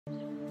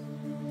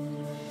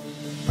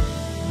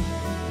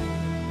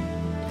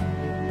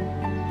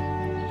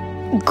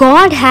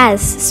God has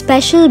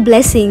special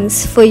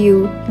blessings for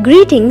you.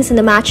 Greetings in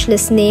the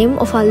matchless name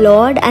of our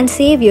Lord and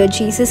Savior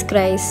Jesus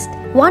Christ.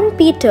 1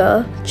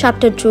 Peter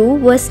chapter 2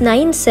 verse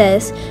 9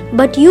 says,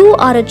 "But you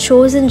are a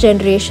chosen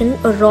generation,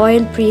 a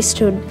royal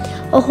priesthood,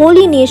 a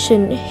holy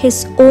nation,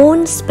 His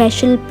own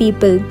special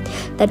people,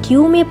 that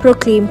you may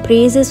proclaim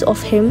praises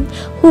of Him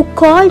who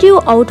called you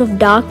out of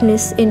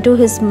darkness into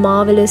His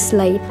marvelous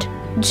light."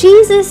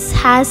 Jesus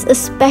has a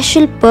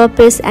special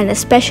purpose and a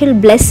special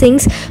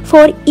blessings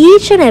for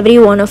each and every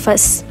one of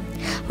us.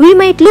 We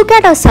might look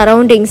at our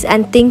surroundings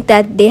and think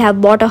that they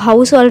have bought a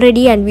house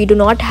already and we do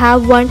not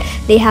have one.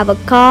 They have a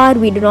car,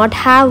 we do not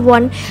have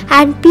one.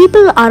 And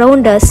people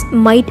around us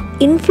might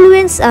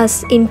influence us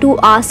into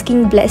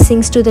asking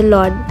blessings to the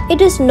Lord.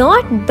 It is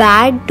not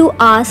bad to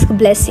ask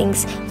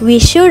blessings. We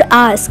should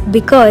ask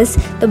because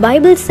the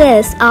Bible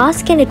says,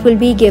 "Ask and it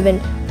will be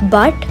given."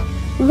 But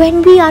when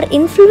we are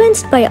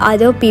influenced by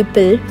other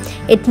people,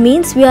 it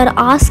means we are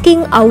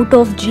asking out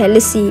of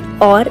jealousy,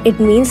 or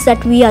it means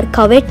that we are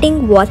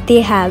coveting what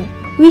they have.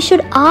 We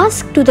should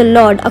ask to the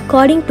Lord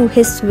according to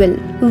His will.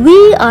 We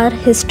are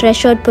His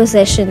treasured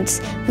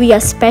possessions. We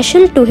are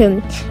special to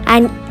Him,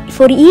 and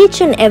for each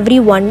and every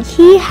one,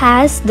 He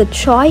has the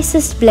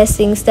choicest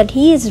blessings that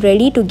He is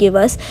ready to give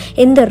us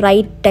in the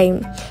right time.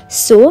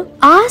 So,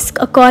 ask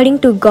according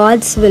to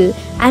God's will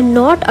and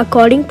not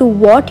according to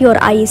what your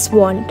eyes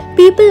want.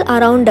 People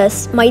around us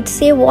might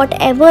say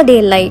whatever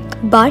they like,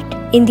 but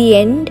in the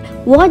end,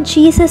 what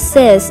Jesus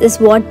says is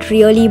what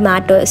really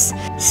matters.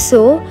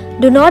 So,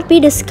 do not be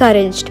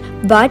discouraged,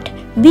 but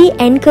be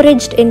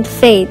encouraged in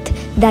faith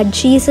that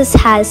Jesus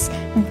has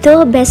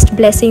the best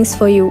blessings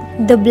for you.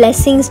 The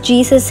blessings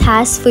Jesus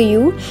has for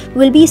you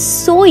will be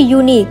so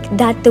unique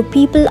that the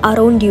people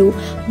around you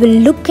will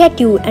look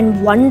at you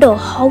and wonder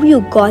how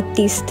you got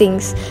these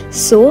things.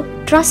 So,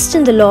 trust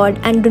in the Lord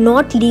and do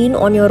not lean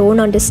on your own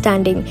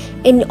understanding.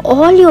 In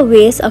all your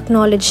ways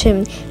acknowledge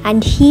Him,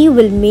 and He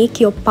will make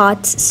your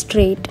paths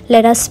straight.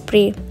 Let us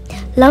pray.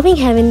 Loving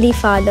Heavenly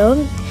Father,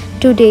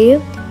 today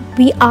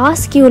we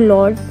ask you,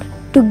 Lord,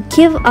 to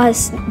give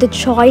us the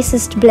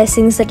choicest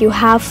blessings that you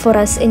have for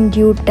us in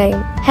due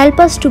time. Help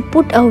us to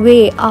put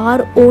away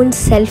our own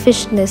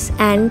selfishness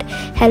and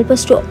help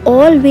us to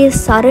always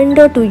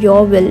surrender to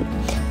your will.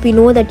 We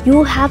know that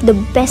you have the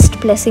best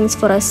blessings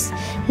for us.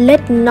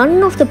 Let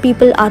none of the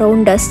people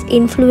around us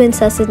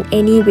influence us in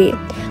any way.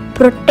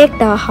 Protect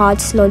our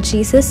hearts, Lord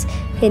Jesus.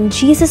 In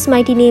Jesus'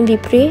 mighty name we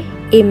pray.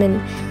 Amen.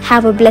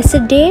 Have a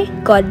blessed day.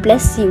 God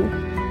bless you.